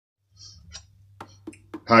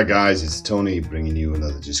Hi guys, it's Tony bringing you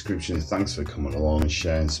another description. Thanks for coming along and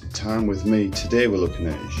sharing some time with me. Today we're looking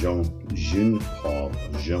at Jean Paul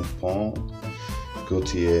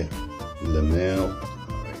Gaultier Le Male.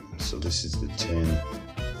 Right, so this is the tin.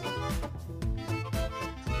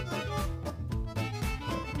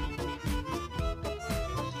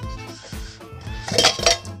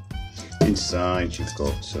 Inside you've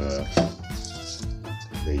got the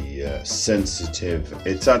sensitive.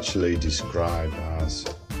 It's actually described as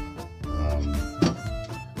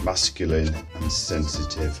masculine and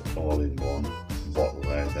sensitive all in one bottle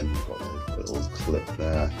there. Then you've got a little clip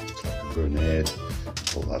there, it's like a grenade.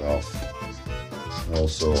 Pull that off. And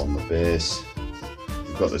also on the base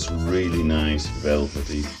you've got this really nice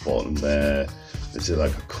velvety bottom there. This is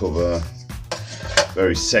like a cover,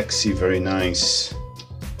 very sexy, very nice.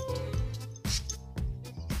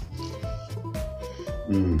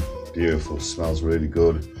 Beautiful, smells really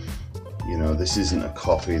good. You know, this isn't a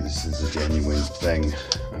copy, this is a genuine thing.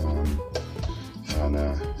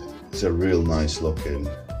 It's a real nice looking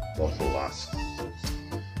bottle, that.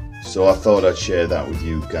 So I thought I'd share that with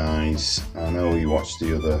you guys. I know you watched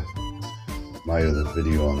my other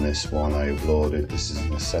video on this one I uploaded. This is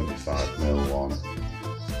a 75ml one.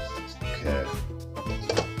 Okay.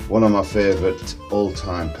 One of my favourite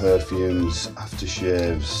all-time perfumes,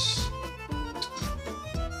 aftershaves.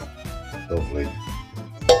 Lovely.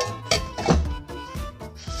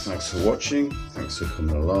 Thanks for watching, thanks for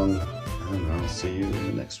coming along, and I'll see you in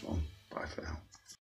the next one.